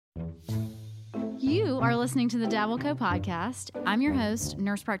You are listening to the Dabbleco podcast. I'm your host,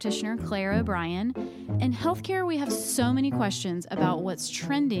 nurse practitioner Claire O'Brien. In healthcare, we have so many questions about what's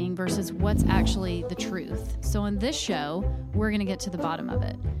trending versus what's actually the truth. So in this show, we're going to get to the bottom of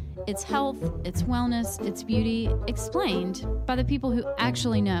it. It's health, it's wellness, it's beauty, explained by the people who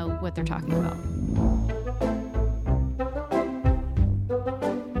actually know what they're talking about.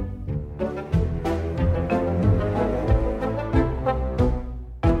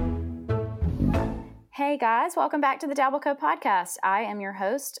 Hey guys, welcome back to the Dabbleco podcast. I am your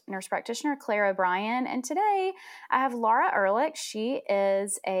host, nurse practitioner Claire O'Brien, and today I have Laura Erlich. She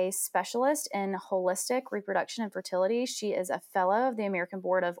is a specialist in holistic reproduction and fertility. She is a fellow of the American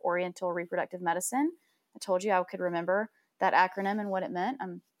Board of Oriental Reproductive Medicine. I told you I could remember that acronym and what it meant.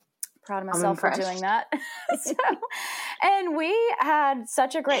 I'm proud of myself for doing that. And we had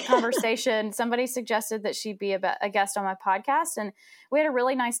such a great conversation. Somebody suggested that she'd be a guest on my podcast, and we had a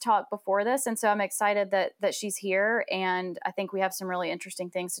really nice talk before this. And so I'm excited that she's here, and I think we have some really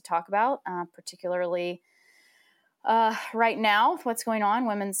interesting things to talk about, particularly right now. What's going on?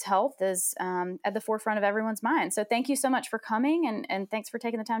 Women's health is at the forefront of everyone's mind. So thank you so much for coming, and thanks for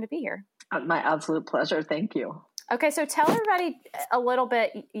taking the time to be here. My absolute pleasure. Thank you. Okay, so tell everybody a little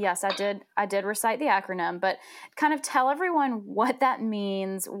bit. Yes, I did recite the acronym, but kind of tell everyone what that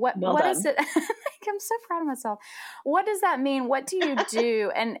means. What is it? I'm so proud of myself. What does that mean? What do you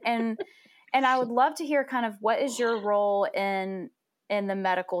do? And I would love to hear kind of what is your role in the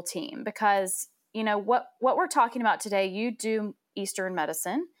medical team, because you know what we're talking about today. You do Eastern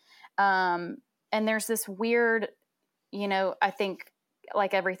medicine, and there's this weird, I think,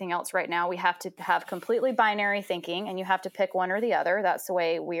 like everything else right now, we have to have completely binary thinking, and you have to pick one or the other. That's the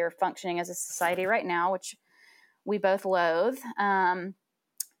way we are functioning as a society right now, which we both loathe.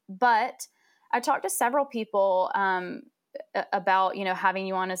 But I talked to several people about, having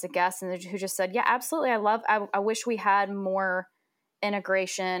you on as a guest, and who just said, yeah, absolutely. I wish we had more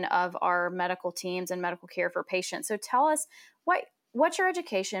integration of our medical teams and medical care for patients. So tell us what's your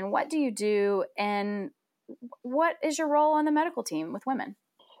education? What do you do? And what is your role on the medical team with women?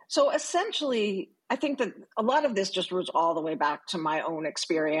 So essentially, I think that a lot of this just roots all the way back to my own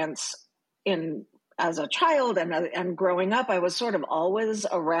experience as a child and growing up. I was sort of always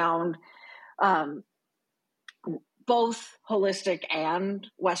around both holistic and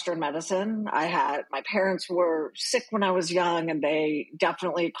Western medicine. My parents were sick when I was young, and they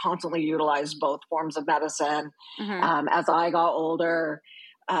definitely constantly utilized both forms of medicine. Mm-hmm. As I got older,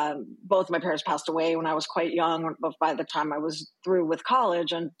 both my parents passed away when I was quite young, by the time I was through with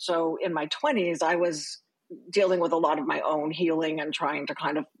college. And so in my 20s, I was dealing with a lot of my own healing and trying to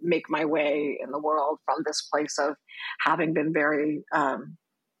kind of make my way in the world from this place of having been very,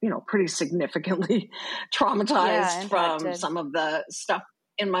 pretty significantly traumatized from some of the stuff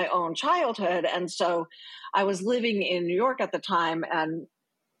in my own childhood. And so I was living in New York at the time, and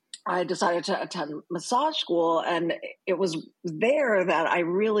I decided to attend massage school, and it was there that I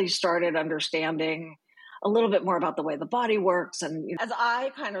really started understanding a little bit more about the way the body works. And as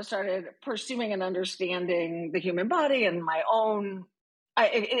I kind of started pursuing and understanding the human body and my own,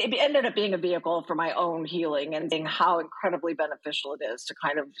 it ended up being a vehicle for my own healing, and seeing how incredibly beneficial it is to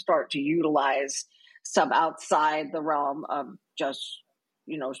kind of start to utilize some outside the realm of just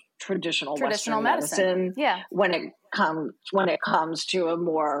traditional Western medicine. Yeah. When it comes to a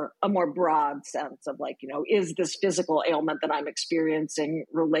more broad sense of is this physical ailment that I'm experiencing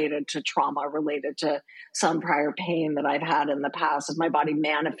related to trauma, related to some prior pain that I've had in the past? Is my body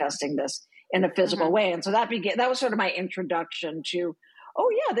manifesting this in a physical mm-hmm. way? And so that was sort of my introduction to,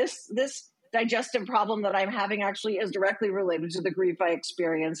 this digestive problem that I'm having actually is directly related to the grief I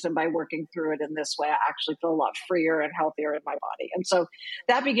experienced. And by working through it in this way, I actually feel a lot freer and healthier in my body. And so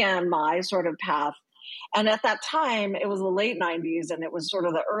that began my sort of path. And at that time, it was the late 90s, and it was sort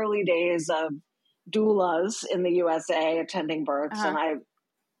of the early days of doulas in the USA attending births. Uh-huh. And I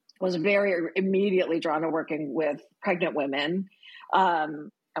was very immediately drawn to working with pregnant women.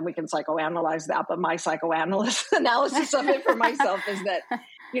 And we can psychoanalyze that, but my psychoanalysis of it for myself is that,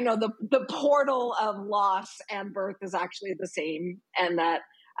 the portal of loss and birth is actually the same. And that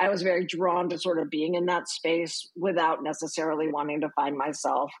I was very drawn to sort of being in that space without necessarily wanting to find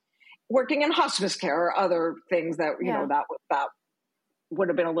myself working in hospice care or other things that, that would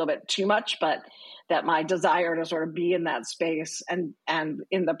have been a little bit too much, but that my desire to sort of be in that space and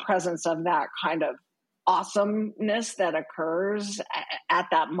in the presence of that kind of awesomeness that occurs at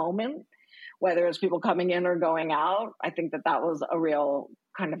that moment, whether it's people coming in or going out, I think that was a real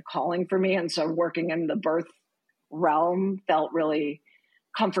kind of calling for me. And so working in the birth realm felt really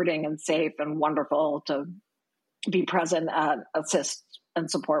comforting and safe and wonderful to be present and assist and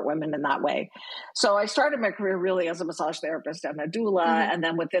support women in that way. So I started my career really as a massage therapist and a doula. Mm-hmm. And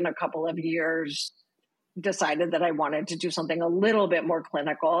then within a couple of years, decided that I wanted to do something a little bit more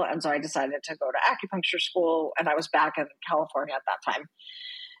clinical. And so I decided to go to acupuncture school, and I was back in California at that time.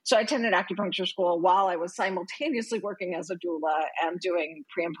 So I attended acupuncture school while I was simultaneously working as a doula and doing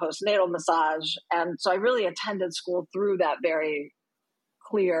pre and postnatal massage. And so I really attended school through that very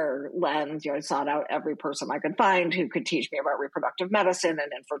clear lens. I sought out every person I could find who could teach me about reproductive medicine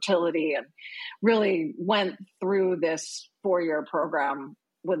and infertility, and really went through this 4-year program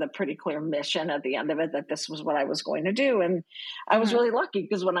with a pretty clear mission at the end of it, that this was what I was going to do. And I was really lucky,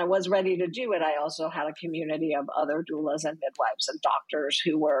 because when I was ready to do it, I also had a community of other doulas and midwives and doctors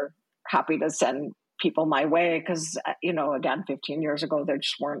who were happy to send people my way. Because, again, 15 years ago, there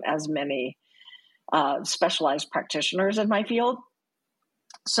just weren't as many specialized practitioners in my field.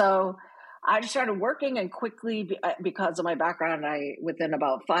 So I started working, and quickly, because of my background, within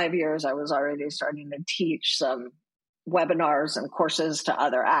about 5 years, I was already starting to teach some webinars and courses to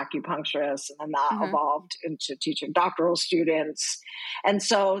other acupuncturists. And then that evolved into teaching doctoral students. And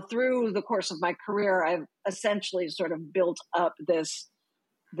so through the course of my career, I've essentially sort of built up this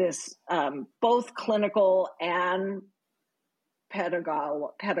both clinical and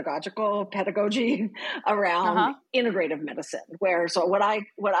pedagogy around integrative medicine, so what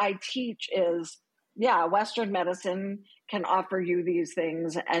I teach is, Western medicine can offer you these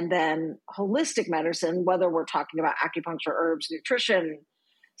things, and then holistic medicine, whether we're talking about acupuncture, herbs, nutrition,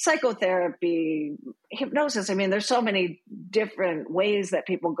 psychotherapy, hypnosis. I mean, there's so many different ways that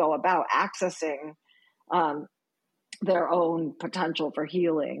people go about accessing their own potential for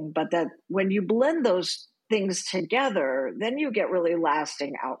healing, but that when you blend those things together, then you get really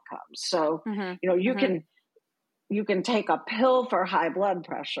lasting outcomes. So, you can take a pill for high blood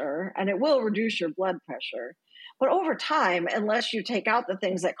pressure, and it will reduce your blood pressure. But over time, unless you take out the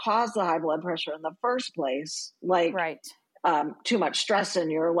things that cause the high blood pressure in the first place, like too much stress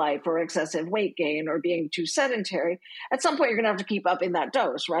in your life, or excessive weight gain, or being too sedentary, at some point you're going to have to keep upping that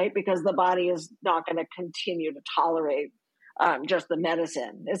dose, right? Because the body is not going to continue to tolerate just the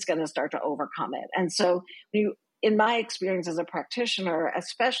medicine. It's going to start to overcome it. And so in my experience as a practitioner,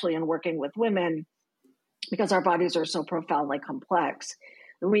 especially in working with women, because our bodies are so profoundly complex,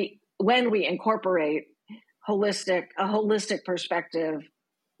 when we incorporate a holistic perspective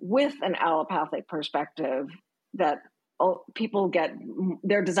with an allopathic perspective, that people get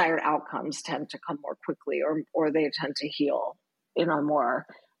their desired outcomes tend to come more quickly, or they tend to heal in a more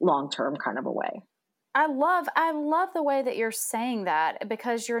long-term kind of a way. I love the way that you're saying that,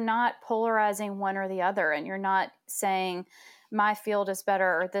 because you're not polarizing one or the other, and you're not saying my field is better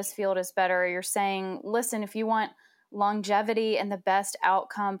or this field is better. You're saying, listen, if you want longevity and the best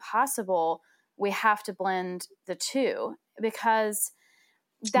outcome possible, we have to blend the two, because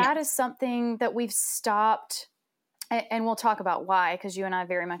that is something that we've stopped. And we'll talk about why, because you and I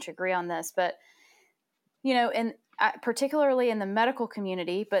very much agree on this. But, particularly in the medical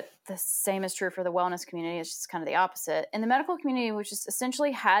community, but the same is true for the wellness community. It's just kind of the opposite. In the medical community, we just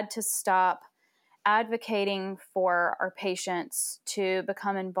essentially had to stop advocating for our patients to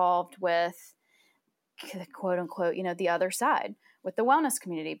become involved with, quote unquote, the other side, with the wellness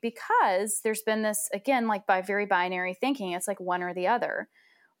community, because there's been this, again, like by very binary thinking, it's like one or the other.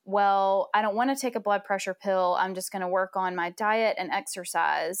 Well, I don't want to take a blood pressure pill. I'm just going to work on my diet and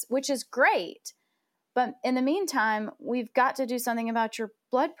exercise, which is great. But in the meantime, we've got to do something about your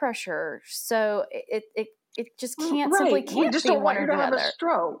blood pressure. So it just can't simply can't we just be don't one want you or to the have other. a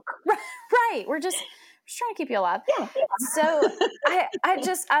stroke. Right. We're just trying to keep you alive. Yeah. So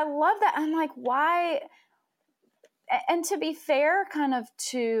I love that. I'm like, why? And to be fair, kind of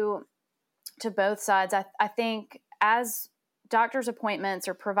to both sides, I think as doctor's appointments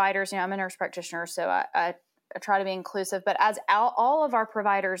or providers, I'm a nurse practitioner, so I try to be inclusive, but as all of our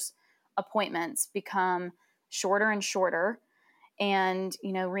providers' appointments become shorter and shorter, and,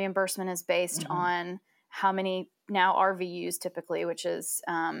 reimbursement is based on how many now RVUs typically, which is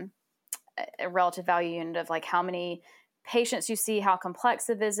a relative value unit of like how many patients you see, how complex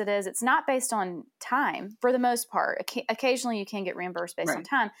the visit is. It's not based on time for the most part. Occasionally you can get reimbursed based on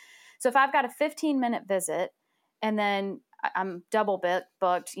time. So if I've got a 15-minute visit and then I'm double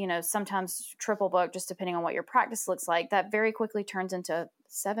booked, sometimes triple booked, just depending on what your practice looks like, that very quickly turns into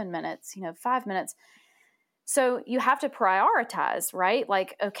 7 minutes, 5 minutes. So you have to prioritize, right?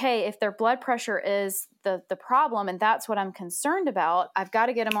 Like, okay, if their blood pressure is the problem and that's what I'm concerned about, I've got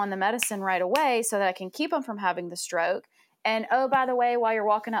to get them on the medicine right away so that I can keep them from having the stroke. And, oh, by the way, while you're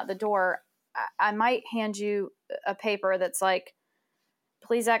walking out the door, I might hand you a paper that's like,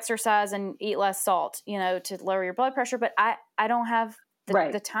 please exercise and eat less salt, to lower your blood pressure. But I don't have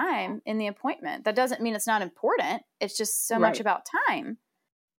the time in the appointment. That doesn't mean it's not important. It's just so much about time.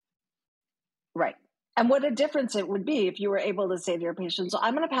 Right. And what a difference it would be if you were able to say to your patients,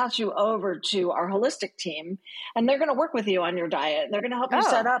 I'm going to pass you over to our holistic team, and they're going to work with you on your diet. And they're going to help you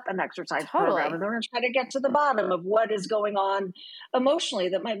set up an exercise program. And they're going to try to get to the bottom of what is going on emotionally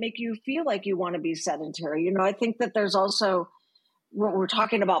that might make you feel like you want to be sedentary. You know, I think that there's also, when we're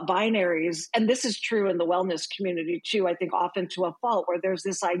talking about binaries, and this is true in the wellness community too, I think often to a fault, where there's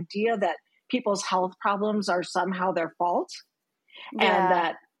this idea that people's health problems are somehow their fault. And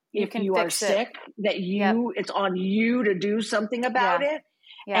that if you are sick, that it's on you to do something about it.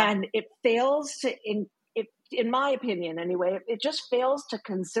 And it fails to, in my opinion anyway, it just fails to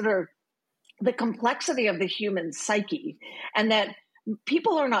consider the complexity of the human psyche, and that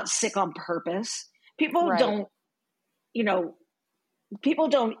people are not sick on purpose. People don't, people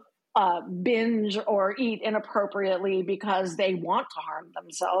don't binge or eat inappropriately because they want to harm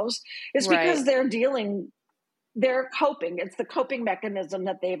themselves. It's because they're coping. It's the coping mechanism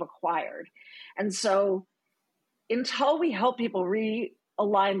that they've acquired. And so until we help people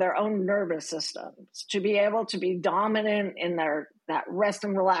realign their own nervous systems to be able to be dominant in that rest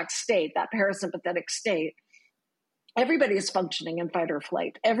and relax state, that parasympathetic state, everybody is functioning in fight or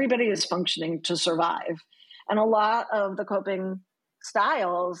flight. Everybody is functioning to survive. And a lot of the coping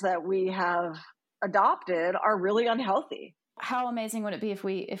styles that we have adopted are really unhealthy. How amazing would it be if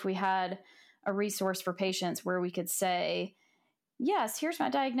we had a resource for patients where we could say, yes, here's my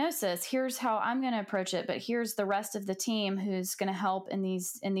diagnosis, here's how I'm going to approach it, but here's the rest of the team who's going to help in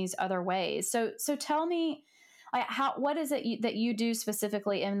these other ways. So tell me, what is it that you do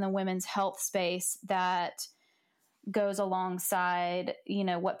specifically in the women's health space that goes alongside,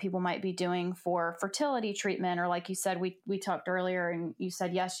 what people might be doing for fertility treatment? Or like you said, we talked earlier and you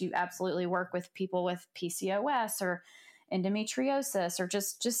said, yes, you absolutely work with people with PCOS or endometriosis, or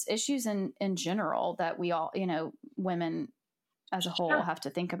just issues in general that we all, women as a whole have to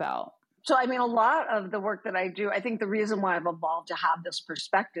think about. So, I mean, a lot of the work that I do, I think the reason why I've evolved to have this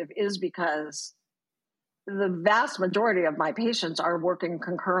perspective is because the vast majority of my patients are working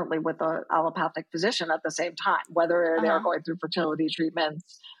concurrently with an allopathic physician at the same time, whether they're going through fertility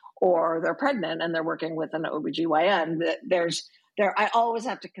treatments or they're pregnant and they're working with an OBGYN. I always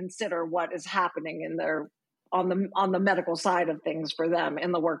have to consider what is happening in their on the medical side of things for them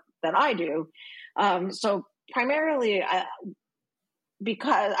in the work that I do. So primarily,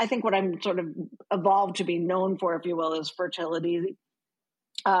 because I think what I'm sort of evolved to be known for, if you will, is fertility.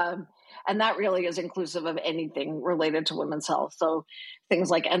 And that really is inclusive of anything related to women's health. So things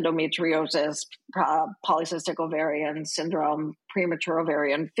like endometriosis, polycystic ovarian syndrome, premature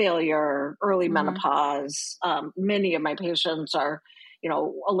ovarian failure, early menopause. Many of my patients are,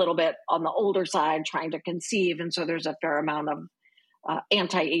 a little bit on the older side trying to conceive. And so there's a fair amount of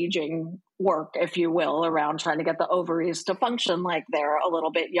anti-aging work, if you will, around trying to get the ovaries to function like they're a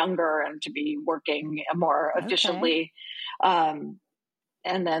little bit younger and to be working more efficiently. And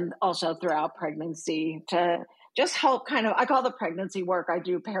then also throughout pregnancy to just help I call the pregnancy work, I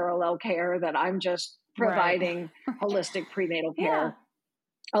do parallel care, that I'm just providing holistic prenatal care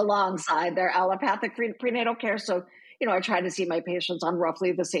alongside their allopathic prenatal care. So, I try to see my patients on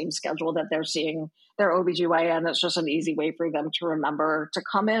roughly the same schedule that they're seeing their OBGYN. It's just an easy way for them to remember to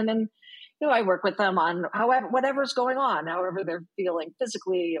come in, and, I work with them on whatever's going on, however they're feeling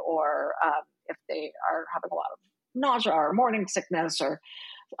physically, or if they are having a lot of nausea or morning sickness, or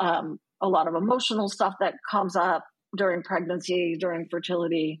a lot of emotional stuff that comes up during pregnancy, during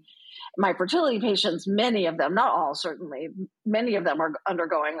fertility. My fertility patients, many of them, not all certainly, many of them are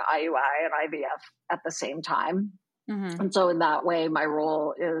undergoing IUI and IVF at the same time. And so in that way, my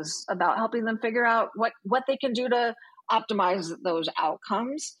role is about helping them figure out what they can do to optimize those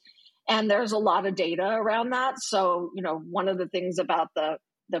outcomes. And there's a lot of data around that. So, one of the things about the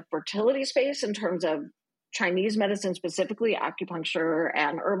fertility space in terms of Chinese medicine, specifically acupuncture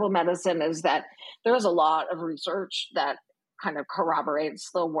and herbal medicine, is that there's a lot of research that kind of corroborates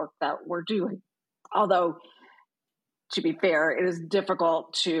the work that we're doing. Although, to be fair, it is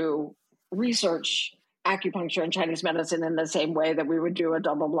difficult to research acupuncture and Chinese medicine in the same way that we would do a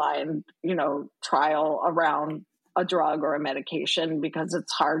double-blind, trial around a drug or a medication, because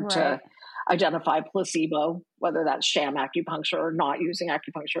it's hard to identify placebo, whether that's sham acupuncture or not using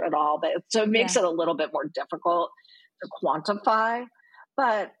acupuncture at all. But so it makes it a little bit more difficult to quantify.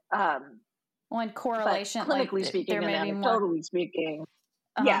 But in correlation, clinically speaking and anecdotally speaking,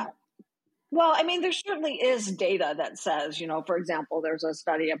 Well, I mean, there certainly is data that says, for example, there's a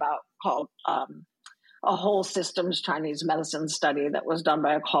study called a whole systems Chinese medicine study that was done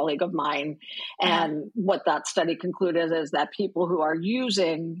by a colleague of mine. And what that study concluded is that people who are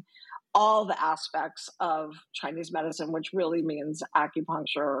using all the aspects of Chinese medicine, which really means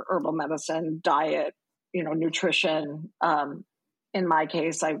acupuncture, herbal medicine, diet, nutrition. In my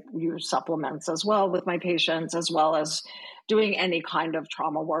case, I use supplements as well with my patients, as well as doing any kind of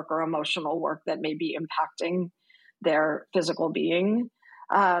trauma work or emotional work that may be impacting their physical being.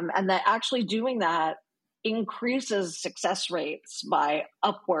 And that actually doing that increases success rates by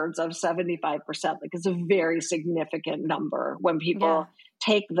upwards of 75%. Like, it's a very significant number when people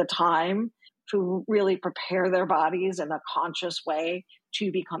take the time to really prepare their bodies in a conscious way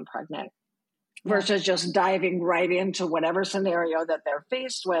to become pregnant. Versus just diving right into whatever scenario that they're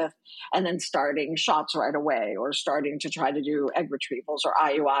faced with and then starting shots right away, or starting to try to do egg retrievals or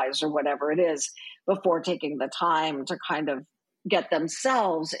IUIs or whatever it is, before taking the time to kind of get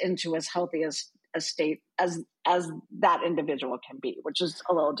themselves into as healthy a state as that individual can be, which is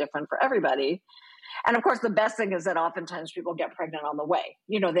a little different for everybody. And of course, the best thing is that oftentimes people get pregnant on the way.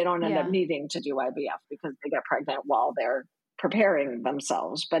 They don't end up needing to do IVF because they get pregnant while they're preparing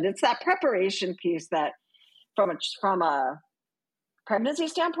themselves. But it's that preparation piece that from a pregnancy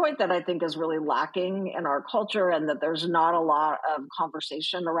standpoint that I think is really lacking in our culture, and that there's not a lot of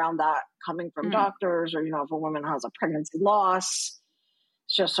conversation around that coming from doctors, or, if a woman has a pregnancy loss,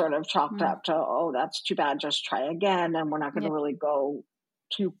 it's just sort of chalked up to, oh, that's too bad, just try again. And we're not going to really go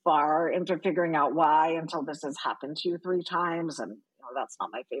too far into figuring out why until this has happened to you 3 times. And that's not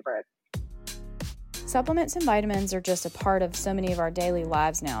my favorite. Supplements and vitamins are just a part of so many of our daily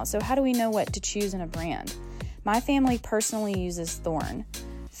lives now. So how do we know what to choose in a brand? My family personally uses Thorne.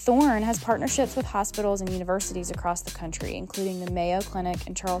 Thorne has partnerships with hospitals and universities across the country, including the Mayo Clinic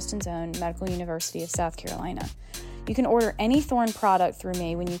and Charleston's own Medical University of South Carolina. You can order any Thorne product through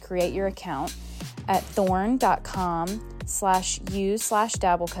me when you create your account at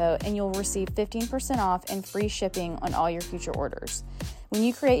thorne.com/use/dabbleco, and you'll receive 15% off and free shipping on all your future orders. When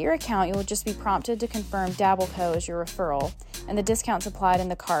you create your account, you will just be prompted to confirm DabbleCo as your referral, and the discount's applied in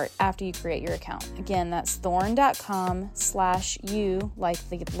the cart after you create your account. Again, that's thorne.com/u, like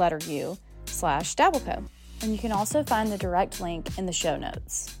the letter U, /DabbleCo. And you can also find the direct link in the show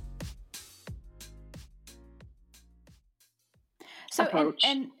notes. So,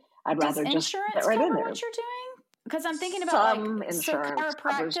 and I'd rather just insurance right cover what you're doing? Because I'm thinking about some insurance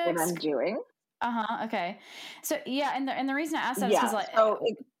covers what I'm doing. Okay. So and the reason I asked that is because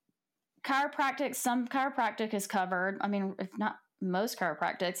chiropractic, some chiropractic is covered. I mean, if not most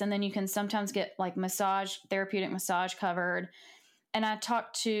chiropractics, and then you can sometimes get like therapeutic massage covered. And I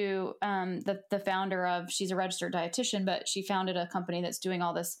talked to the founder of, she's a registered dietitian, but she founded a company that's doing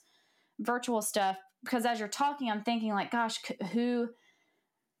all this virtual stuff. Because as you're talking, I'm thinking like, gosh,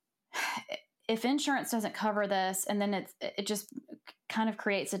 if insurance doesn't cover this, and then it just kind of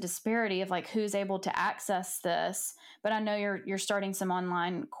creates a disparity of like who's able to access this. But I know you're starting some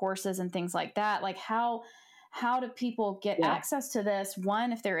online courses and things like that. Like how do people get access to this?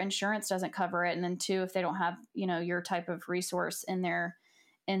 One, if their insurance doesn't cover it, and then 2, if they don't have, your type of resource in their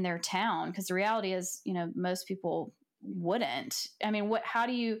town. Because the reality is, most people wouldn't. I mean, what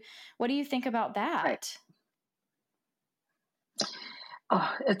do you think about that? Right.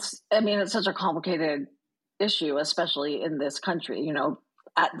 Oh, it's such a complicated issue, especially in this country.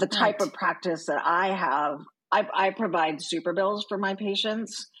 At the type of practice that I have, I provide super bills for my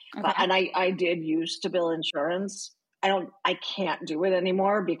patients, and I did used to bill insurance. I can't do it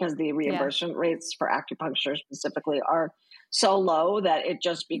anymore because the reimbursement rates for acupuncture specifically are so low that it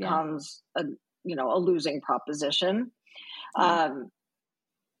just becomes a losing proposition. And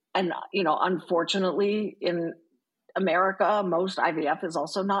unfortunately in America, most IVF is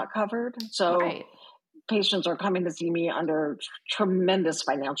also not covered. So patients are coming to see me under tremendous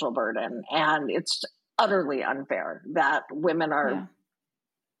financial burden. And it's utterly unfair that women are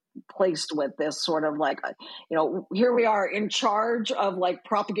placed with this sort of like, here we are in charge of like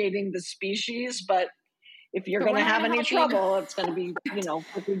propagating the species, but if you're going to have any trouble, it's going to be, 50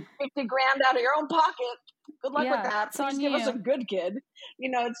 grand out of your own pocket. Good luck with that. Please give us a good kid.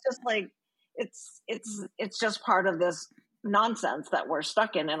 It's just like, it's just part of this nonsense that we're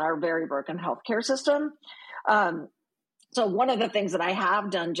stuck in our very broken healthcare system. So one of the things that I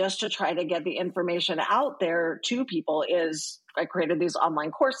have done just to try to get the information out there to people is I created these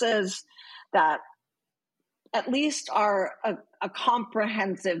online courses that at least are a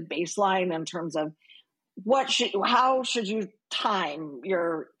comprehensive baseline in terms of how should you time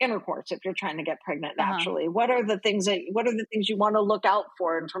your intercourse if you're trying to get pregnant naturally? What are the things you want to look out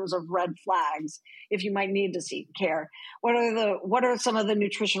for in terms of red flags if you might need to seek care? What are some of the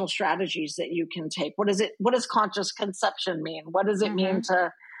nutritional strategies that you can take? What does conscious conception mean? What does it mean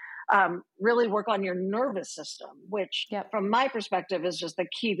to really work on your nervous system, which from my perspective is just the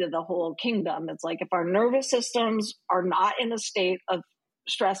key to the whole kingdom. It's like if our nervous systems are not in a state of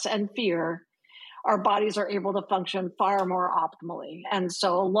stress and fear, our bodies are able to function far more optimally. And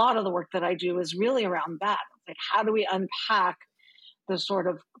so a lot of the work that I do is really around that. Like, how do we unpack the sort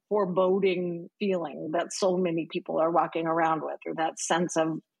of foreboding feeling that so many people are walking around with, or that sense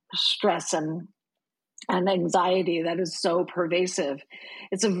of stress and anxiety that is so pervasive?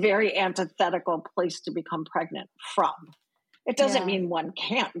 It's a very antithetical place to become pregnant from. It doesn't mean one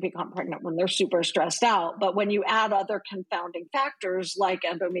can't become pregnant when they're super stressed out, but when you add other confounding factors like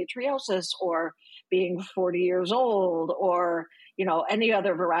endometriosis or being 40 years old or, any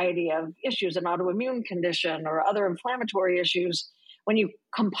other variety of issues, an autoimmune condition or other inflammatory issues, when you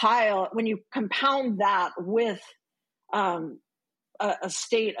compound that with a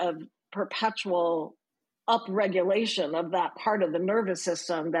state of perpetual upregulation of that part of the nervous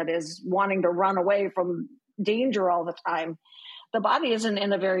system that is wanting to run away from danger all the time, the body isn't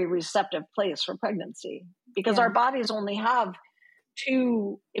in a very receptive place for pregnancy, because our bodies only have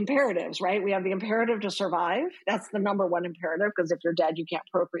two imperatives, right? We have the imperative to survive. That's the number one imperative, because if you're dead, you can't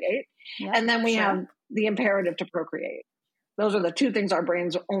procreate. And then we have the imperative to procreate. Those are the two things our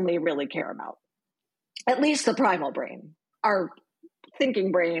brains only really care about. At least the primal brain. Our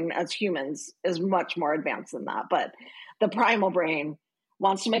thinking brain as humans is much more advanced than that. But the primal brain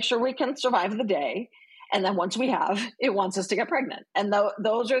wants to make sure we can survive the day. And then once we have, it wants us to get pregnant. And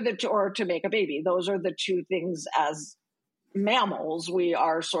those are the two, or to make a baby. Those are the two things as mammals we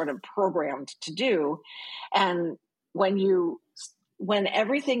are sort of programmed to do. And when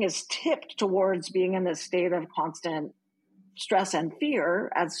everything is tipped towards being in this state of constant stress and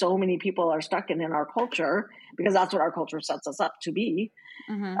fear, as so many people are stuck in our culture, because that's what our culture sets us up to be,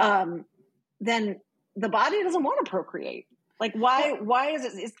 then the body doesn't want to procreate. Like, why is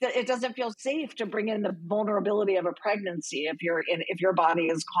it? It doesn't feel safe to bring in the vulnerability of a pregnancy if your body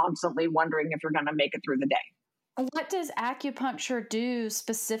is constantly wondering if you're going to make it through the day. What does acupuncture do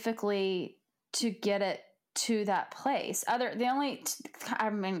specifically to get it to that place?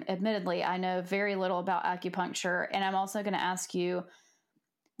 Admittedly, I know very little about acupuncture, and I'm also going to ask you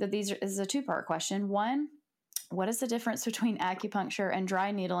that this is a two-part question. One, what is the difference between acupuncture and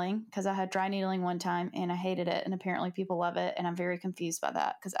dry needling? Because I had dry needling one time and I hated it, and apparently people love it, and I'm very confused by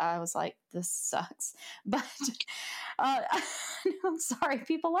that because I was like, this sucks. But I'm sorry,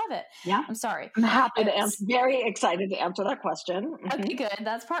 people love it. Yeah, I'm sorry. I'm happy to answer. Very excited to answer that question. Okay, good.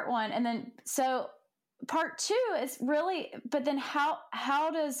 That's part one, and then part two is really, but then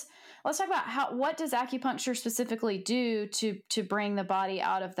let's talk about what does acupuncture specifically do to bring the body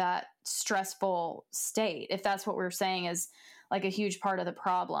out of that stressful state? If that's what we're saying is like a huge part of the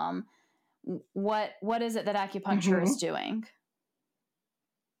problem, what is it that acupuncture is doing?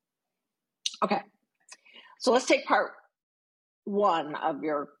 Okay. So let's take part one of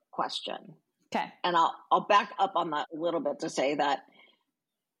your question. Okay. And I'll back up on that a little bit to say that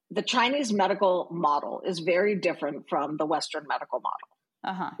the Chinese medical model is very different from the Western medical model.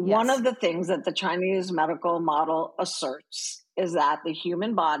 Yes. One of the things that the Chinese medical model asserts is that the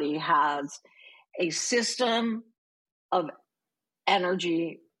human body has a system of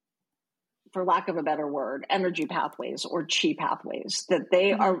energy, for lack of a better word, energy pathways or chi pathways, that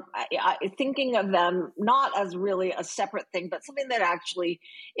they are thinking of them not as really a separate thing, but something that actually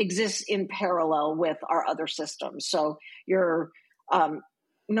exists in parallel with our other systems. So your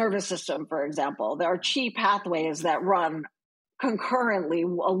nervous system, for example, there are chi pathways that run concurrently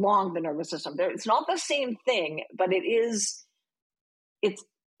along the nervous system. It's not the same thing, but it's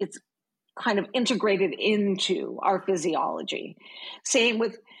kind of integrated into our physiology. Same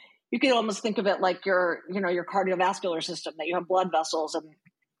with, you can almost think of it like your cardiovascular system, that you have blood vessels, and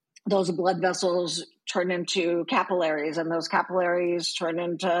those blood vessels turn into capillaries, and those capillaries turn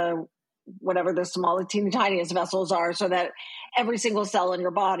into whatever the small, teeny tiniest vessels are, so that every single cell in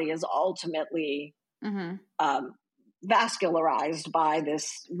your body is ultimately vascularized by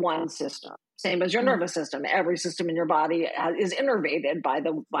this one system. Same as your nervous system. Every system in your body is innervated by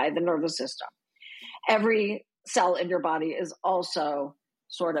the nervous system. Every cell in your body is also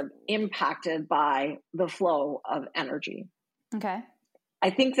sort of impacted by the flow of energy. Okay. I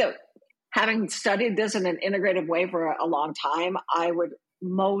think that having studied this in an integrative way for a long time,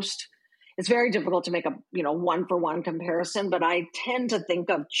 it's very difficult to make a, one-for-one comparison, but I tend to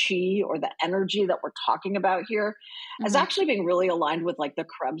think of chi, or the energy that we're talking about here, as actually being really aligned with like the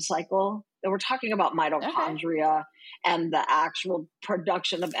Krebs cycle. That we're talking about mitochondria and the actual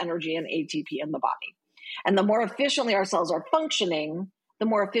production of energy and ATP in the body. And the more efficiently our cells are functioning, the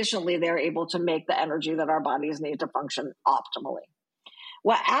more efficiently they're able to make the energy that our bodies need to function optimally.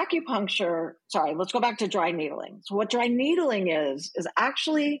 What acupuncture, let's go back to dry needling. So what dry needling is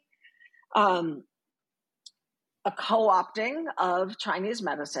actually a co-opting of Chinese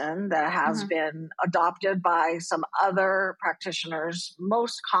medicine that has been adopted by some other practitioners,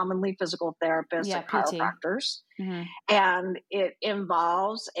 most commonly physical therapists and chiropractors. And it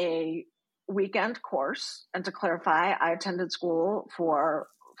involves a weekend course. And to clarify, I attended school for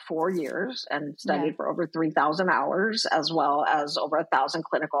 4 years and studied for over 3,000 hours, as well as over 1,000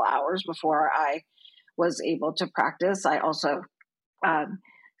 clinical hours before I was able to practice. I also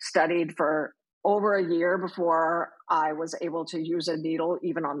studied for over a year before I was able to use a needle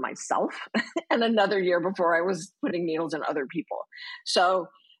even on myself, and another year before I was putting needles in other people. So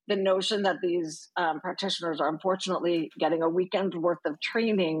the notion that these practitioners are unfortunately getting a weekend worth of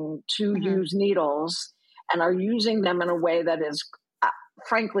training to use needles and are using them in a way that is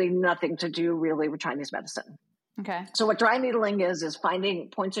frankly nothing to do really with Chinese medicine. Okay. So what dry needling is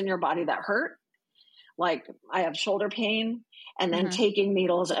finding points in your body that hurt. Like I have shoulder pain, and then taking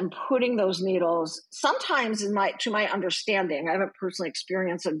needles and putting those needles, sometimes to my understanding, I haven't personally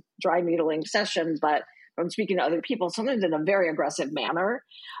experienced a dry needling session, but from speaking to other people, sometimes in a very aggressive manner,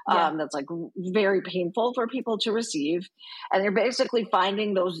 that's like very painful for people to receive. And you're basically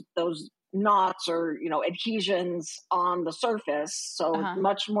finding those knots or, adhesions on the surface. So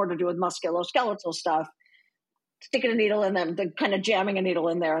much more to do with musculoskeletal stuff. Sticking a needle in them, kind of jamming a needle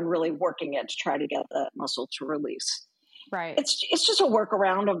in there and really working it to try to get the muscle to release. Right. It's just a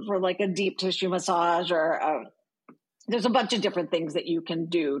workaround for like a deep tissue massage, or there's a bunch of different things that you can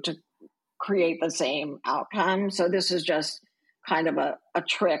do to create the same outcome. So this is just kind of a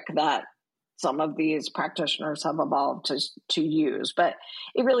trick that some of these practitioners have evolved to use, but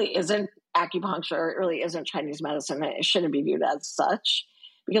it really isn't acupuncture. It really isn't Chinese medicine. It shouldn't be viewed as such.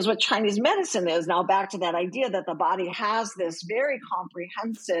 Because what Chinese medicine is, now back to that idea that the body has this very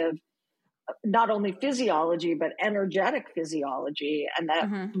comprehensive, not only physiology, but energetic physiology. And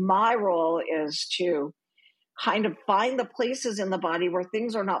that my role is to kind of find the places in the body where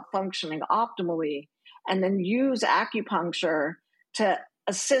things are not functioning optimally, and then use acupuncture to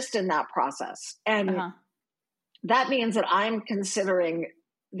assist in that process. And that means that I'm considering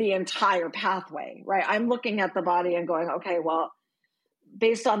the entire pathway, right? I'm looking at the body and going, okay, well,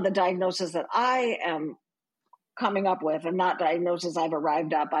 based on the diagnosis that I am coming up with, and not diagnosis I've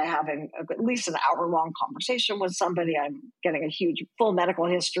arrived at by having at least an hour-long conversation with somebody, I'm getting a huge full medical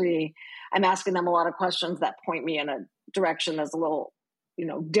history. I'm asking them a lot of questions that point me in a direction that's a little,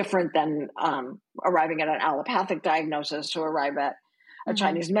 different than arriving at an allopathic diagnosis to arrive at a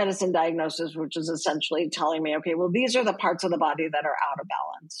Chinese medicine diagnosis, which is essentially telling me, okay, well, these are the parts of the body that are out of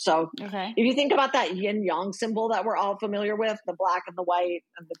balance. So if you think about that yin yang symbol that we're all familiar with, the black and the white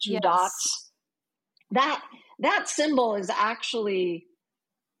and the two dots, that symbol is actually,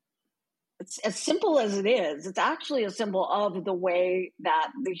 it's as simple as it is. It's actually a symbol of the way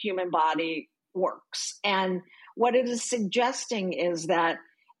that the human body works. And what it is suggesting is that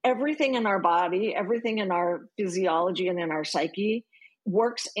everything in our body, everything in our physiology and in our psyche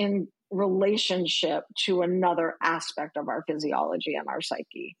works in relationship to another aspect of our physiology and our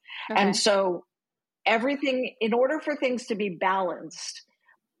psyche. And so everything, in order for things to be balanced,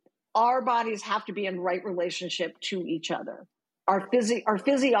 our bodies have to be in right relationship to each other. Our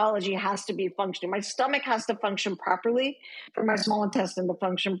physiology has to be functioning. My stomach has to function properly for my small intestine to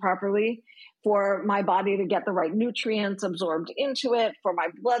function properly, for my body to get the right nutrients absorbed into it, for my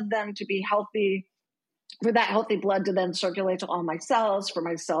blood then to be healthy, for that healthy blood to then circulate to all my cells, for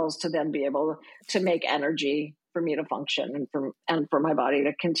my cells to then be able to make energy for me to function, and for my body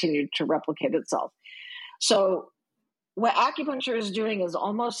to continue to replicate itself. So what acupuncture is doing is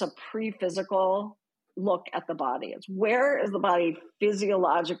almost a pre-physical look at the body. It's where is the body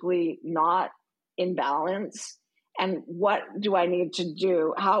physiologically not in balance, and what do I need to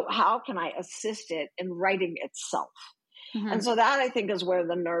do? How can I assist it in righting itself? And so that, I think, is where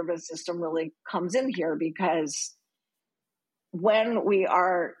the nervous system really comes in here, because when we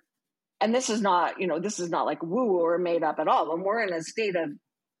are, and this is not like woo or made up at all, when we're in a state of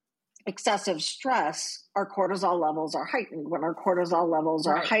excessive stress, our cortisol levels are heightened. When our cortisol levels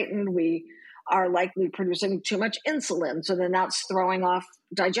are heightened, we are likely producing too much insulin. So then that's throwing off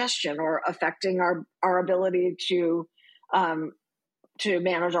digestion or affecting our ability to to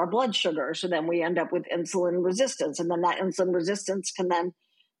manage our blood sugar. So then we end up with insulin resistance. And then that insulin resistance can then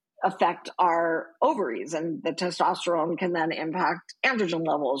affect our ovaries, and the testosterone can then impact androgen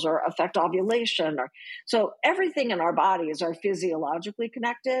levels or affect ovulation. So everything in our bodies are physiologically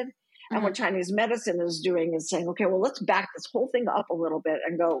connected. Mm-hmm. And what Chinese medicine is doing is saying, okay, well, let's back this whole thing up a little bit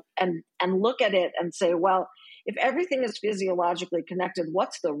and go and look at it and say, well, if everything is physiologically connected,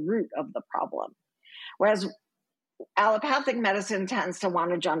 what's the root of the problem? Whereas allopathic medicine tends to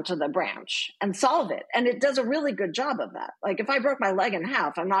want to jump to the branch and solve it. And it does a really good job of that. Like if I broke my leg in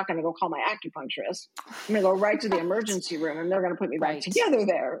half, I'm not going to go call my acupuncturist. I'm going to go right to the emergency room and they're going to put me back together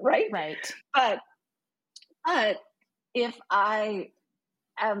there. Right. Right. But if I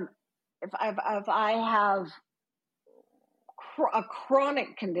have a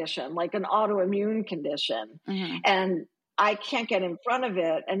chronic condition, like an autoimmune condition, mm-hmm. and I can't get in front of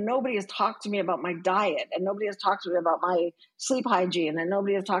it, and nobody has talked to me about my diet, and nobody has talked to me about my sleep hygiene, and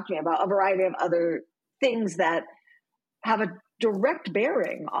nobody has talked to me about a variety of other things that have a direct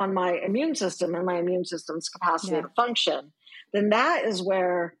bearing on my immune system and my immune system's capacity to function, then that is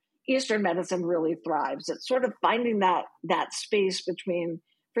where Eastern medicine really thrives. It's sort of finding that space between,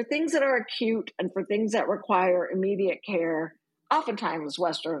 for things that are acute and for things that require immediate care, oftentimes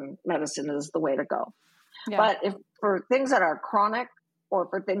Western medicine is the way to go. Yeah. But if for things that are chronic, or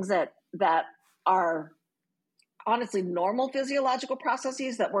for things that are honestly normal physiological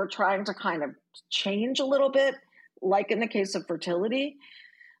processes that we're trying to kind of change a little bit, like in the case of fertility,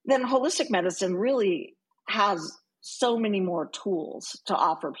 then holistic medicine really has so many more tools to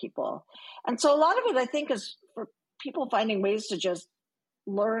offer people. And so a lot of it, I think, is for people finding ways to just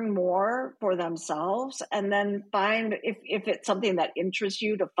learn more for themselves, and then find, if it's something that interests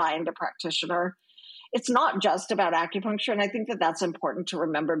you, to find a practitioner. It's not just about acupuncture. And I think that that's important to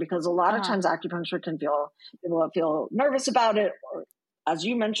remember, because a lot of times acupuncture can feel nervous about it. Or, as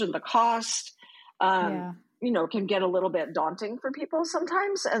you mentioned, the cost, can get a little bit daunting for people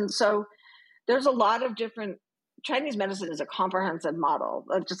sometimes. And so there's a lot of different, Chinese medicine is a comprehensive model.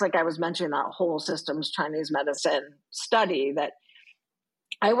 Just like I was mentioning, that whole systems Chinese medicine study, that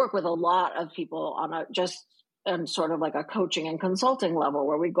I work with a lot of people on sort of like a coaching and consulting level,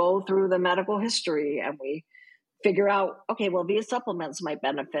 where we go through the medical history and we figure out, okay, well, these supplements might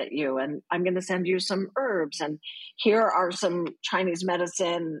benefit you, and I'm going to send you some herbs, and here are some Chinese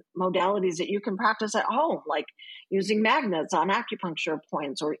medicine modalities that you can practice at home, like using magnets on acupuncture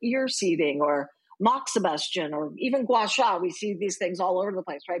points, or ear seeding, or moxibustion, or even gua sha. We see these things all over the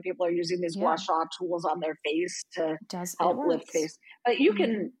place, right? People are using these gua sha tools on their face to help lift face. But you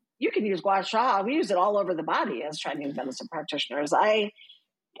can use gua sha. We use it all over the body as Chinese medicine practitioners. I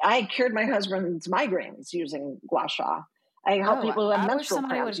cured my husband's migraines using gua sha. I help people who have menstrual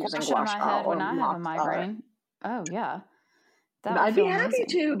cramps using gua sha. My head when I have a migraine. Oh yeah. I'd be happy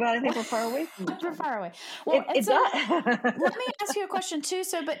to, but I think we're far away from We're far away. Well, let me ask you a question too.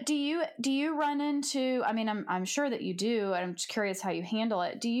 So, but do you run into, I mean, I'm sure that you do, and I'm just curious how you handle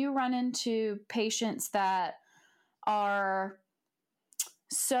it. Do you run into patients that are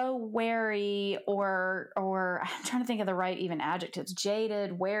so wary, or I'm trying to think of the right even adjectives,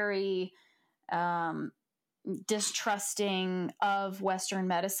 jaded, wary, distrusting of Western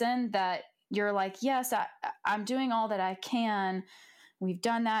medicine, that you're like, yes, I'm doing all that I can. We've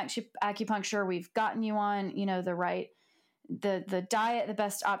done that acupuncture. We've gotten you on, the diet, the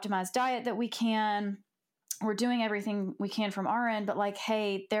best optimized diet that we can. We're doing everything we can from our end, but like,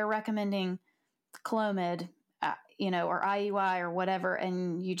 hey, they're recommending Clomid, or IUI or whatever,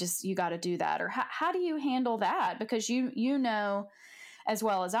 and you got to do that. Or how do you handle that? Because you know as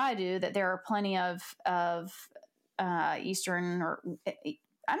well as I do that there are plenty of Eastern, or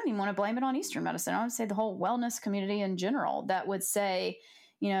I don't even want to blame it on Eastern medicine. I want to say the whole wellness community in general that would say,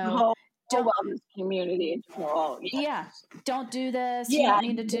 wellness community in general. Yeah, don't do this. You don't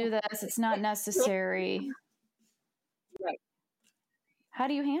need to do this. It's not necessary. Right. How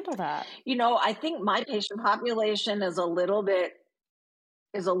do you handle that? I think my patient population is a little bit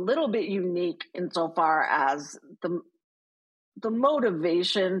unique insofar as the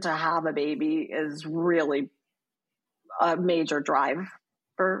motivation to have a baby is really a major drive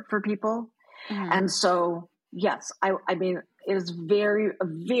for people. Mm-hmm. And so, yes, I mean, it is a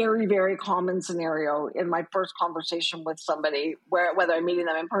very, very common scenario in my first conversation with somebody, whether I'm meeting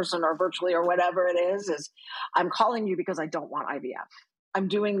them in person or virtually or whatever it is I'm calling you because I don't want IVF. I'm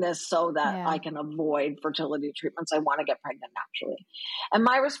doing this so that I can avoid fertility treatments. I want to get pregnant naturally. And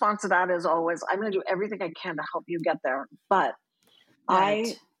my response to that is always, I'm going to do everything I can to help you get there. But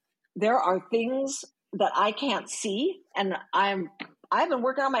there are things that I can't see, and I've been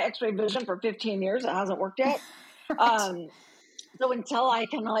working on my X-ray vision for 15 years. It hasn't worked yet. So until I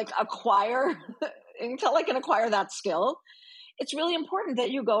can acquire that skill, it's really important that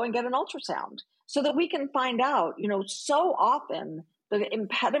you go and get an ultrasound so that we can find out, so often the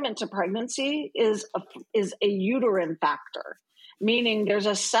impediment to pregnancy is a uterine factor, meaning there's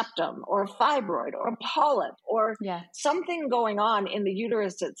a septum or a fibroid or a polyp or something going on in the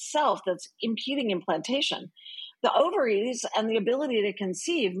uterus itself that's impeding implantation. The ovaries and the ability to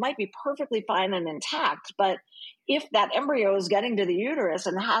conceive might be perfectly fine and intact, but if that embryo is getting to the uterus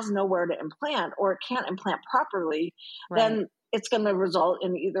and has nowhere to implant, or it can't implant properly, then it's going to result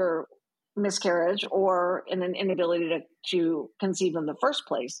in either miscarriage or in an inability to conceive in the first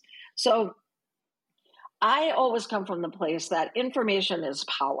place. So I always come from the place that information is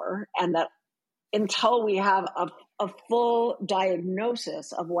power, and that until we have a full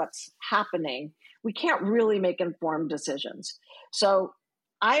diagnosis of what's happening, we can't really make informed decisions. So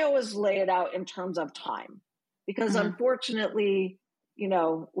I always lay it out in terms of time, because unfortunately,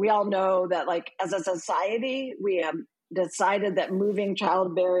 we all know that as a society, we have decided that moving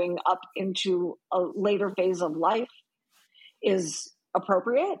childbearing up into a later phase of life is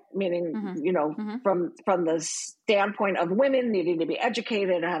appropriate, meaning, from the standpoint of women needing to be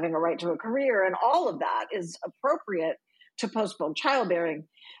educated and having a right to a career, and all of that is appropriate to postpone childbearing.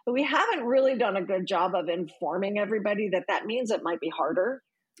 But we haven't really done a good job of informing everybody that means it might be harder.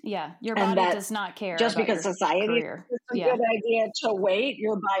 Yeah, your body does not care. Just because society is a good idea to wait,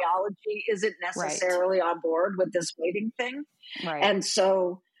 your biology isn't necessarily on board with this waiting thing. Right. And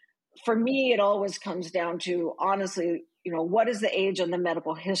so for me, it always comes down to, honestly, what is the age and the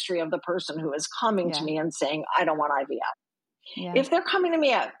medical history of the person who is coming to me and saying, I don't want IVF. Yeah. If they're coming to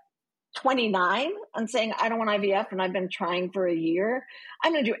me at 29 and saying, I don't want IVF and I've been trying for a year,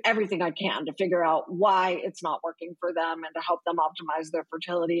 I'm going to do everything I can to figure out why it's not working for them and to help them optimize their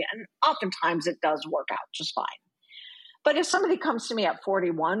fertility. And oftentimes it does work out just fine. But if somebody comes to me at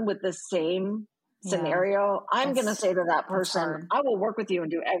 41 with the same scenario, I'm going to say to that person, I will work with you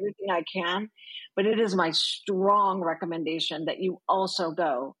and do everything I can, but it is my strong recommendation that you also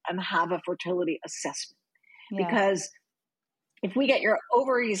go and have a fertility assessment. Because if we get your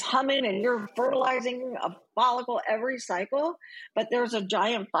ovaries humming and you're fertilizing a follicle every cycle, but there's a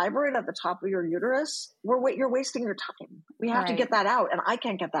giant fibroid at the top of your uterus, you're wasting your time. We have to get that out, and I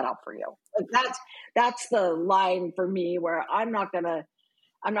can't get that out for you. That's the line for me, where I'm not gonna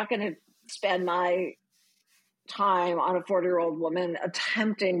spend my time on a 40-year-old woman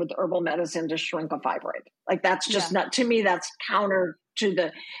attempting with herbal medicine to shrink a fibroid. That's just not, to me, that's counter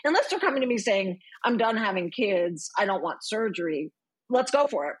to unless they're coming to me saying, I'm done having kids, I don't want surgery. Let's go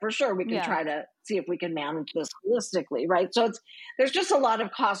for it. For sure. We can try to see if we can manage this holistically. Right. So there's just a lot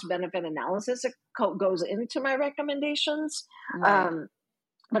of cost benefit analysis that goes into my recommendations.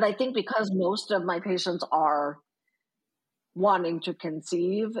 But I think because most of my patients are wanting to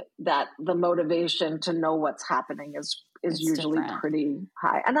conceive, that the motivation to know what's happening is usually different. Pretty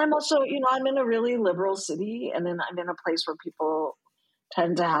high. And I'm also, I'm in a really liberal city, and then I'm in a place where people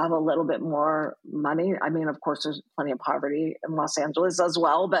tend to have a little bit more money. I mean, of course, there's plenty of poverty in Los Angeles as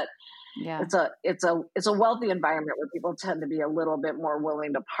well, but it's a wealthy environment where people tend to be a little bit more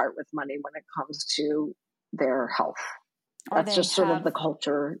willing to part with money when it comes to their health. That's just sort of the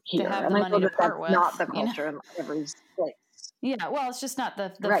culture here. And I know that that's not the culture in every place. Yeah, well, it's just not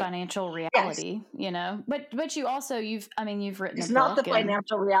the financial reality, But you also you've written a book. It's not the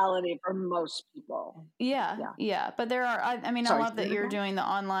financial reality for most people. Yeah. But there are. I love that you're doing the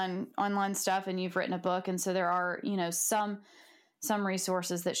online stuff, and you've written a book, and so there are some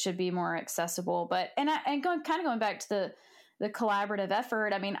resources that should be more accessible. But going back to the collaborative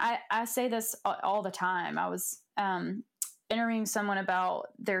effort. I mean, I say this all the time. I was interviewing someone about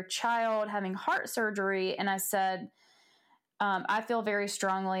their child having heart surgery, and I said, I feel very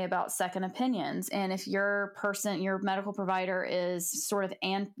strongly about second opinions. And if your medical provider is sort of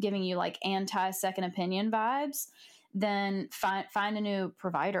giving you anti-second opinion vibes, then find a new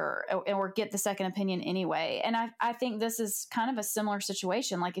provider or get the second opinion anyway. And I think this is kind of a similar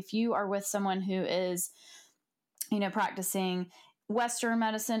situation. If you are with someone who is, practicing Western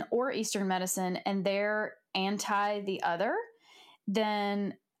medicine or Eastern medicine and they're anti the other,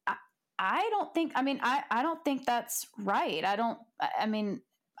 then I don't think that's right.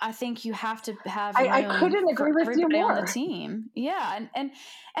 I think you have to have I couldn't agree with you more on the team. Yeah.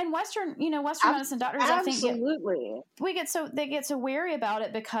 And Western medicine doctors, absolutely. I think they get so wary about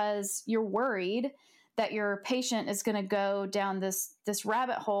it because you're worried that your patient is going to go down this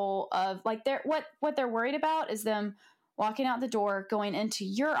rabbit hole of what they're worried about is them walking out the door, going into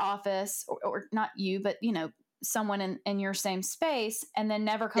your office or not you, but someone in your same space, and then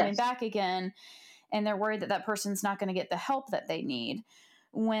never coming back again. and they're worried that that person's not going to get the help that they need.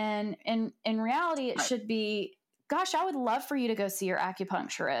 When in reality, it should be, gosh, I would love for you to go see your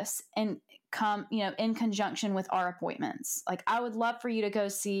acupuncturist and come, in conjunction with our appointments. Like, I would love for you to go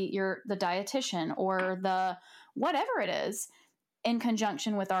see the dietitian or the whatever it is in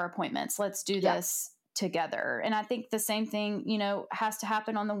conjunction with our appointments. Let's do this together. And I think the same thing, has to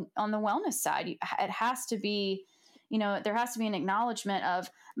happen on the wellness side. It has to be, there has to be an acknowledgement of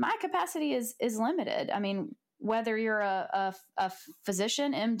my capacity is limited. I mean, whether you're a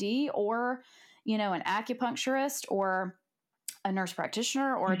physician, MD, or, an acupuncturist or a nurse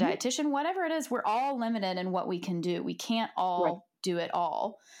practitioner or a dietitian, whatever it is, we're all limited in what we can do. We can't all do it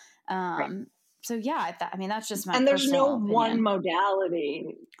all. So yeah, that's just my personal opinion. And there's no one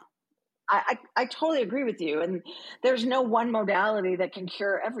modality. I totally agree with you. And there's no one modality that can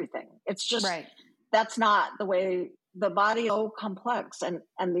cure everything. It's just, that's not the way the body is. So complex. And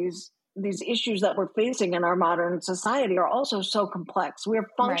these issues that we're facing in our modern society are also so complex. We're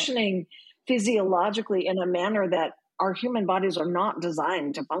functioning physiologically in a manner that our human bodies are not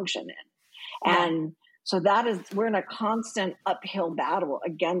designed to function in. And so we're in a constant uphill battle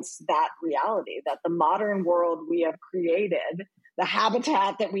against that reality that the modern world we have created, the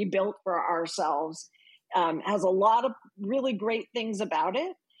habitat that we built for ourselves, has a lot of really great things about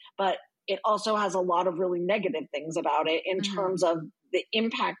it, but it also has a lot of really negative things about it in terms of the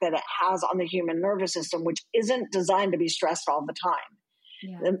impact that it has on the human nervous system, which isn't designed to be stressed all the time.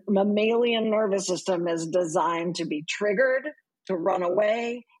 Yeah. The mammalian nervous system is designed to be triggered, to run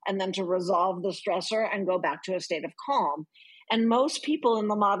away, and then to resolve the stressor and go back to a state of calm. And most people in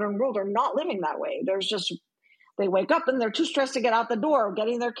the modern world are not living that way. They wake up and they're too stressed to get out the door,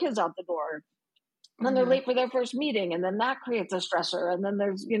 getting their kids out the door. And then they're late for their first meeting, and then that creates a stressor. And then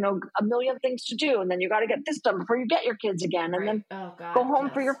there's, a million things to do. And then you got to get this done before you get your kids again. And then go home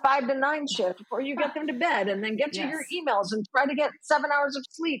for your 5 to 9 shift before you get them to bed, and then get to your emails and try to get 7 hours of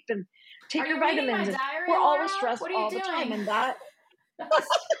sleep and take your vitamins. We're always stressed all the time. And what's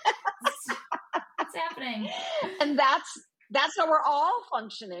happening? And that's how we're all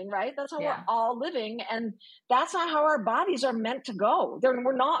functioning, right? That's how we're all living. And that's not how our bodies are meant to go.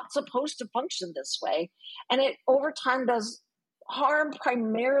 We're not supposed to function this way. And it over time does harm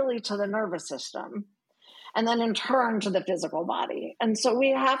primarily to the nervous system, and then in turn to the physical body. And so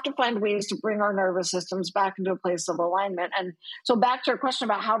we have to find ways to bring our nervous systems back into a place of alignment. And so back to your question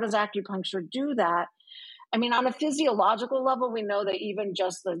about how does acupuncture do that? I mean, on a physiological level, we know that even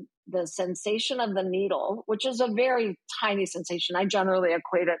just the sensation of the needle, which is a very tiny sensation, I generally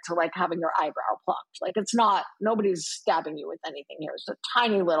equate it to like having your eyebrow plucked. Like, nobody's stabbing you with anything here. It's a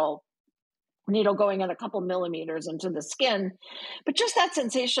tiny little needle going in a couple millimeters into the skin. But just that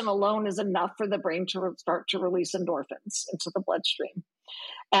sensation alone is enough for the brain to start to release endorphins into the bloodstream.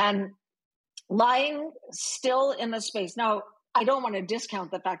 And lying still in a space. Now, I don't want to discount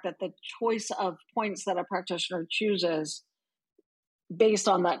the fact that the choice of points that a practitioner chooses based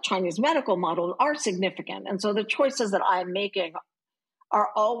on that Chinese medical model are significant. And so the choices that I'm making are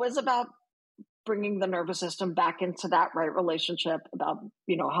always about bringing the nervous system back into that right relationship, about,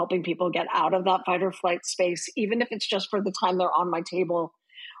 helping people get out of that fight or flight space, even if it's just for the time they're on my table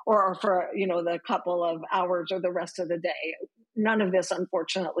or for, the couple of hours or the rest of the day. None of this,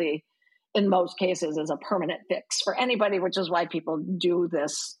 unfortunately, in most cases, is a permanent fix for anybody, which is why people do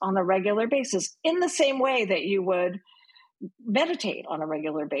this on a regular basis, in the same way that you would meditate on a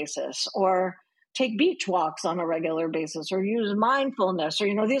regular basis or take beach walks on a regular basis or use mindfulness,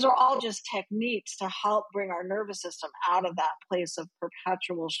 or, these are all just techniques to help bring our nervous system out of that place of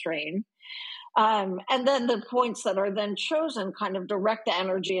perpetual strain. And then the points that are then chosen kind of direct the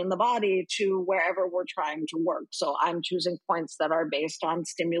energy in the body to wherever we're trying to work. So I'm choosing points that are based on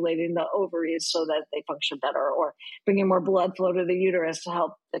stimulating the ovaries so that they function better, or bringing more blood flow to the uterus to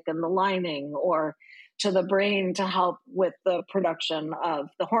help thicken the lining, or to the brain to help with the production of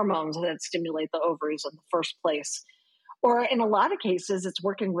the hormones that stimulate the ovaries in the first place. Or in a lot of cases, it's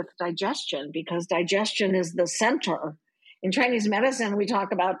working with digestion, because digestion is the center. In Chinese medicine, we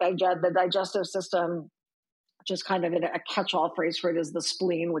talk about the digestive system, just kind of a catch-all phrase for it is the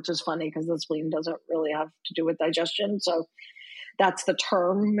spleen, which is funny because the spleen doesn't really have to do with digestion. So that's the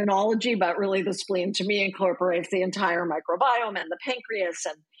terminology, but really the spleen to me incorporates the entire microbiome and the pancreas.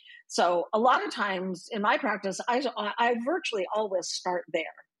 And so a lot of times in my practice, I virtually always start there.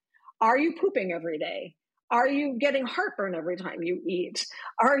 Are you pooping every day? Are you getting heartburn every time you eat?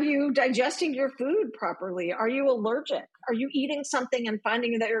 Are you digesting your food properly? Are you allergic? Are you eating something and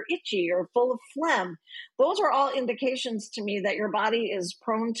finding that you're itchy or full of phlegm? Those are all indications to me that your body is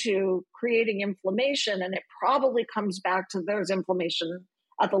prone to creating inflammation, and it probably comes back to there's inflammation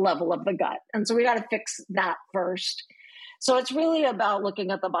at the level of the gut. And so we got to fix that first. So it's really about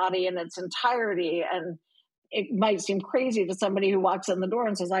looking at the body in its entirety. And it might seem crazy to somebody who walks in the door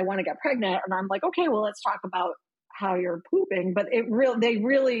and says, I want to get pregnant. And I'm like, okay, well, let's talk about how you're pooping. But they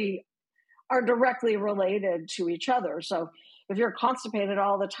really are directly related to each other. So if you're constipated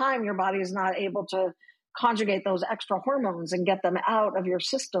all the time, your body is not able to conjugate those extra hormones and get them out of your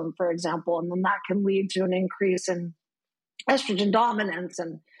system, for example. And then that can lead to an increase in estrogen dominance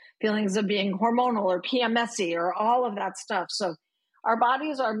and feelings of being hormonal or PMSy or all of that stuff. So our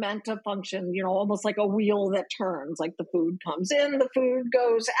bodies are meant to function, almost like a wheel that turns, like the food comes in, the food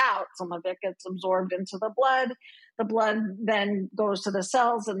goes out. Some of it gets absorbed into the blood. The blood then goes to the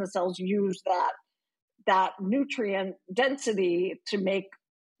cells, and the cells use that nutrient density to make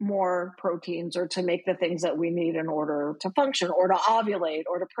more proteins or to make the things that we need in order to function or to ovulate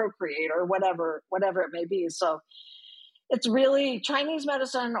or to procreate or whatever it may be. So it's really Chinese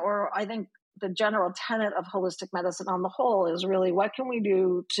medicine, or I think the general tenet of holistic medicine on the whole is really what can we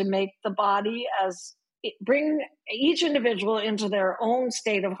do to make the body bring each individual into their own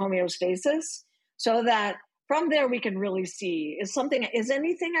state of homeostasis, so that from there we can really see, is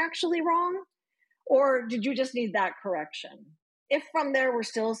anything actually wrong? Or did you just need that correction? If from there we're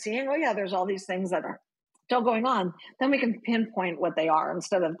still seeing, oh yeah, there's all these things that are still going on, then we can pinpoint what they are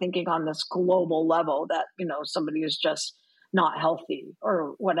instead of thinking on this global level that, somebody is just not healthy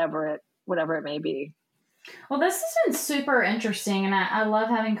or whatever it may be. Well, this has been super interesting, and I love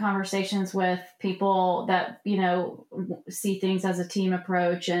having conversations with people that, see things as a team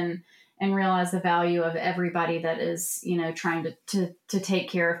approach and realize the value of everybody that is, trying to take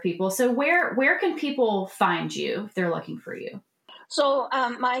care of people. So where can people find you if they're looking for you? So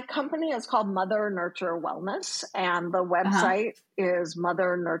my company is called Mother Nurture Wellness, and the website is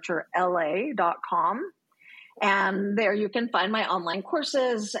mothernurturela.com. And there you can find my online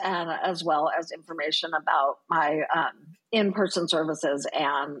courses, and as well as information about my in-person services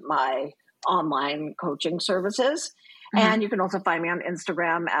and my online coaching services. Mm-hmm. And you can also find me on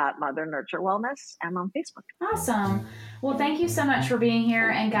Instagram at Mother Nurture Wellness and on Facebook. Awesome. Well, thank you so much for being here.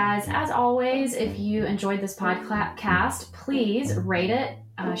 And guys, as always, if you enjoyed this podcast, please rate it,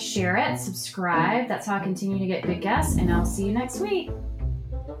 share it, subscribe. That's how I continue to get good guests. And I'll see you next week.